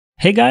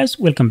Hey guys,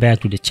 welcome back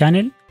to the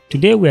channel.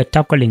 Today we are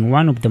tackling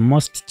one of the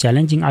most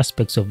challenging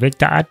aspects of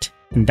vector art,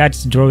 and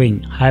that's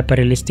drawing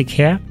hyper-realistic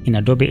hair in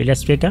Adobe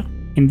Illustrator.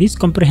 In this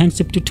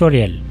comprehensive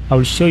tutorial, I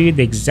will show you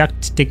the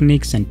exact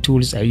techniques and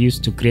tools I use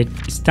to create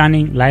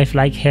stunning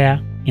lifelike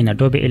hair in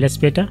Adobe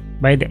Illustrator.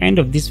 By the end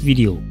of this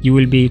video, you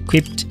will be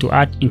equipped to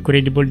add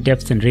incredible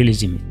depth and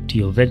realism to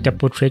your vector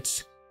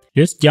portraits.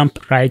 Let's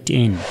jump right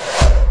in.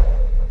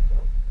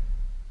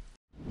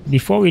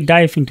 Before we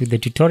dive into the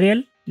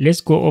tutorial,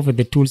 let's go over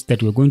the tools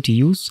that we're going to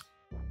use.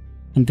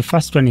 And the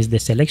first one is the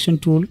selection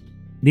tool.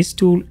 This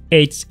tool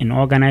aids in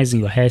organizing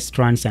your hair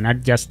strands and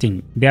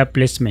adjusting their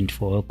placement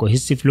for a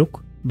cohesive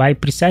look. By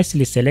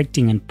precisely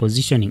selecting and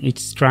positioning each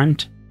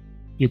strand,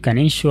 you can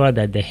ensure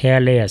that the hair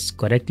layers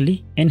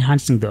correctly,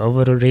 enhancing the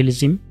overall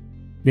realism.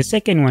 The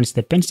second one is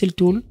the pencil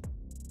tool.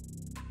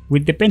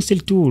 With the pencil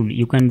tool,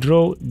 you can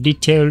draw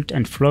detailed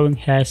and flowing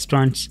hair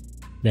strands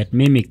that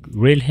mimic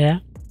real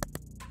hair.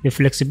 The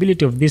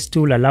flexibility of this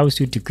tool allows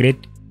you to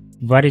create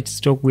varied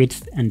stroke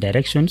width and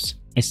directions,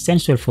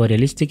 essential for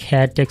realistic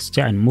hair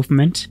texture and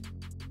movement.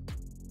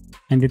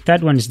 And the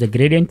third one is the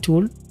gradient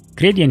tool.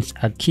 Gradients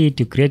are key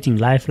to creating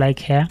lifelike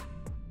hair.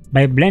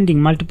 By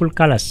blending multiple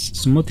colors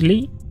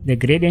smoothly, the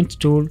gradient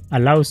tool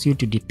allows you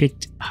to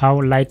depict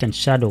how light and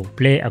shadow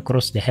play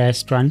across the hair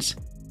strands,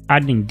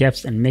 adding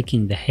depth and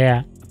making the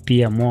hair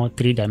appear more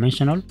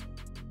three-dimensional.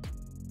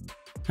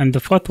 And the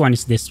fourth one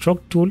is the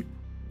stroke tool.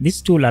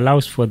 This tool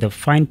allows for the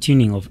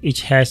fine-tuning of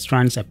each hair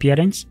strand's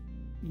appearance.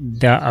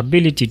 The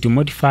ability to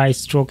modify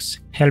strokes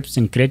helps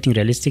in creating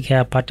realistic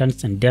hair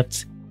patterns and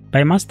depths.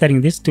 By mastering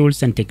these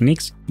tools and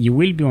techniques, you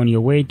will be on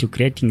your way to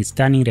creating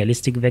stunning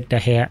realistic vector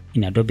hair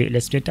in Adobe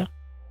Illustrator.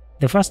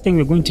 The first thing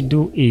we're going to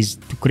do is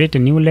to create a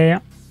new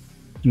layer,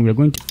 and we're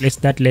going to place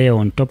that layer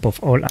on top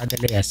of all other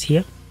layers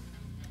here.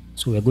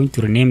 So we're going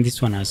to rename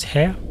this one as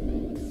hair.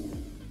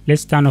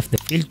 Let's turn off the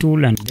fill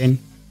tool, and then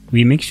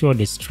we make sure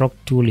the stroke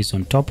tool is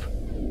on top,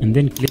 and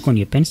then click on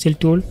your pencil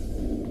tool.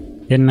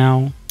 Then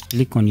now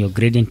click on your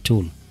gradient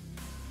tool.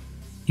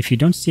 If you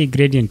don't see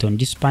gradient on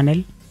this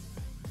panel,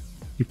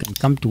 you can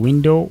come to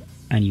window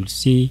and you'll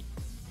see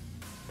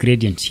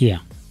gradients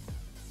here.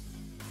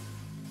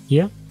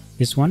 Here,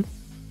 this one.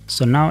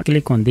 So now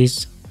click on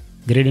this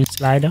gradient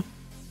slider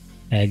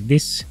like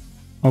this.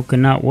 Okay,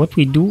 now what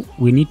we do,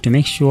 we need to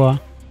make sure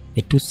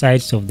the two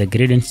sides of the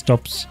gradient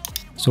stops.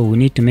 So we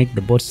need to make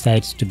the both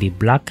sides to be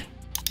black.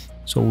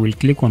 So we'll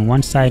click on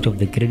one side of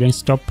the gradient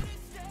stop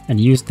and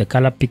use the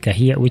color picker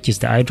here, which is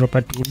the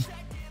eyedropper tool,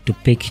 to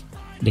pick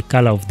the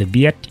color of the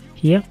beard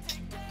here.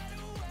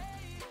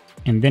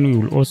 And then we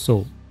will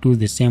also do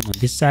the same on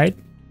this side.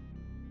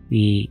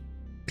 We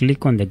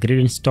click on the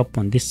gradient stop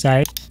on this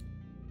side,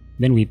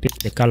 then we pick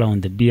the color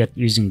on the beard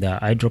using the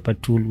eyedropper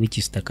tool, which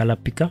is the color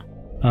picker.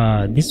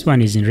 This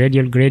one is in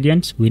radial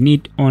gradients. We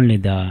need only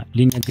the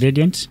linear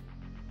gradients,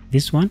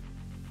 this one.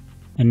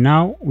 And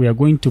now we are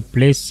going to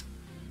place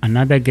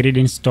another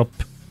gradient stop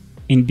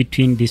in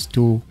between these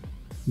two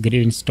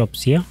gradient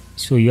stops here.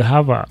 So you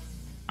have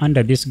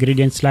under this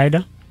gradient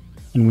slider,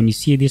 and when you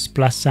see this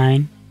plus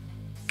sign,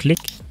 click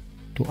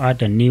to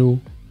add a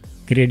new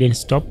gradient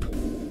stop.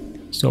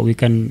 So we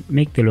can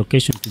make the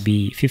location to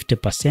be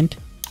 50%,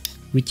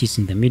 which is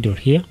in the middle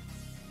here.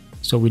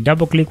 So we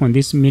double click on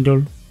this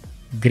middle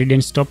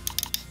gradient stop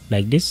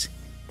like this,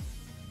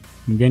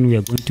 and then we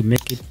are going to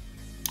make it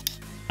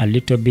a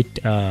little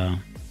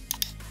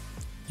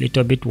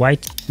bit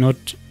white,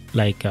 not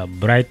like a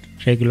bright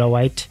regular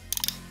white,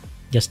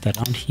 just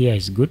around here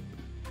is good.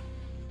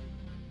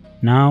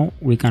 Now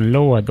we can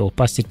lower the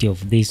opacity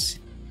of this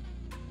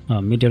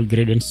middle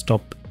gradient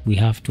stop. We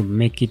have to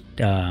make it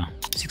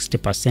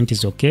 60%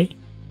 is okay.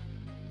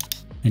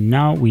 And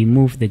now we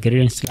move the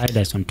gradient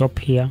sliders on top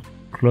here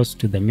close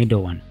to the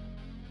middle one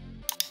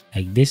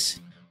like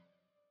this.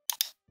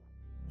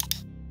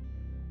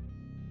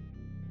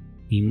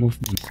 We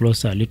move them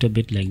closer a little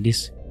bit like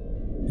this.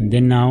 And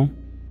then now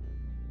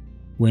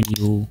when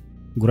you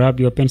grab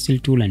your pencil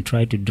tool and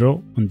try to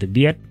draw on the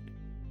beard,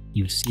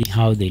 you see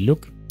how they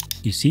look.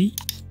 You see,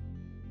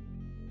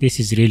 this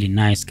is really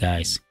nice,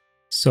 guys.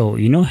 So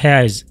you know,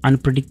 hair is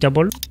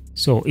unpredictable.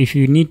 So if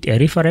you need a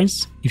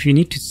reference, if you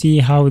need to see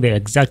how they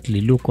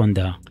exactly look on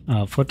the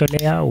photo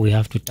layer, we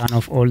have to turn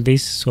off all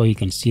this so you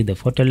can see the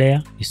photo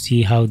layer. You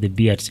see how the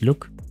beards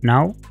look.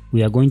 Now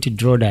we are going to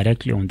draw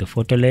directly on the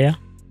photo layer.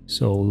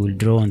 So we will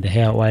draw on the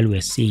hair while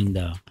we're seeing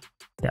the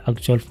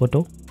actual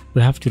photo.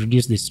 We have to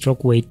reduce the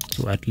stroke weight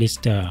to at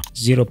least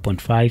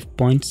 0.5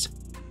 points.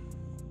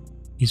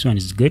 This one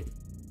is good.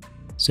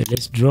 So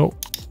let's draw.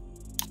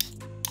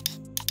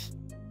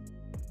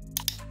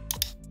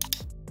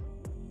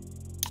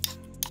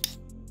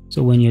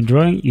 So when you're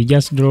drawing, you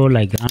just draw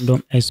like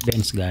random S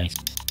bends, guys.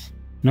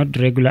 Not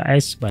regular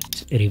S,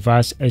 but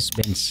reverse S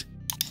bends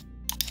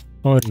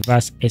or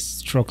reverse S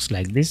strokes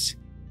like this.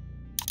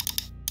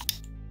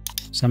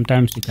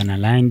 Sometimes you can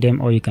align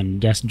them, or you can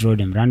just draw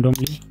them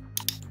randomly.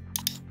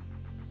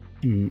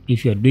 And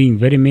if you're doing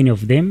very many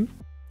of them,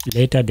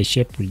 later the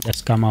shape will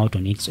just come out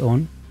on its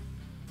own,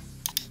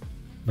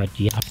 but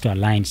you have to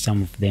align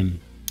some of them.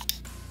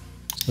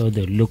 so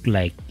they look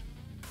like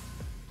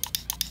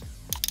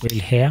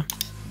real hair.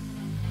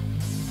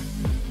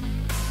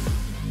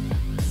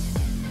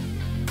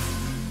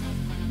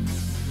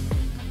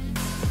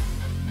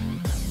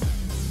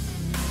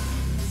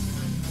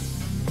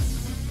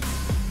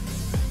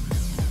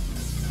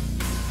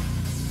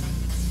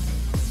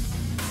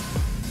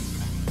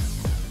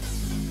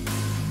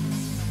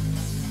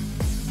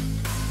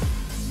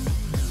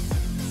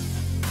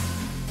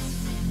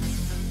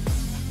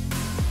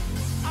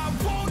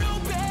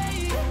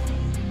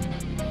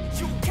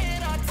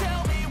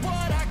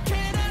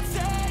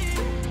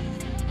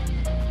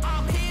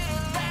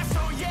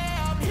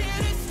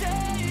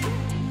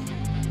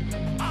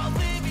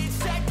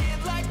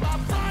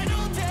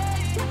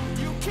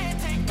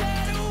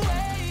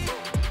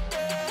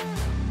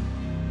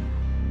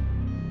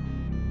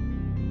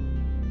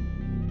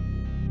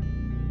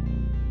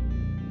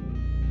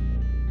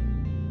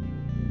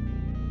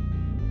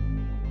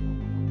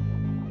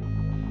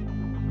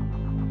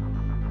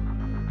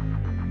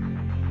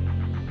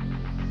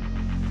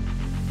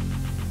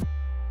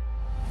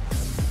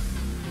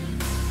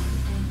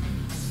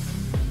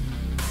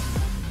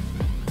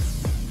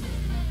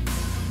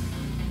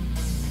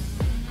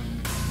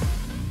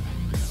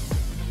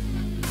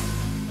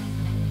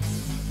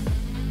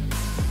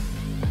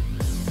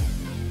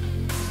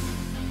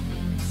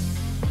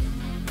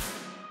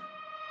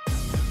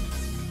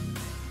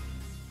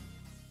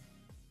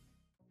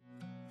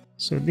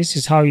 So this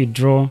is how you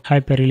draw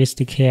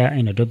hyper-realistic hair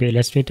in Adobe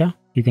Illustrator.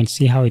 You can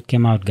see how it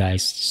came out,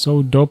 guys.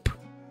 So dope.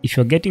 If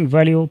you're getting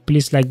value,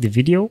 please like the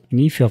video, and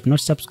if you have not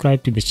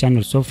subscribed to the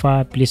channel so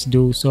far, please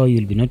do so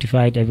you'll be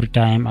notified every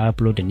time I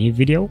upload a new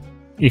video.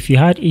 If you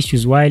had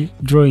issues while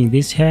drawing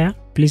this hair,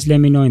 please let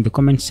me know in the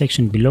comment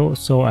section below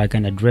so I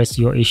can address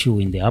your issue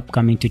in the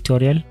upcoming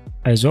tutorial.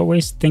 As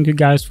always, thank you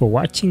guys for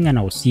watching, and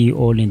I'll see you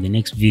all in the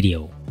next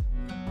video.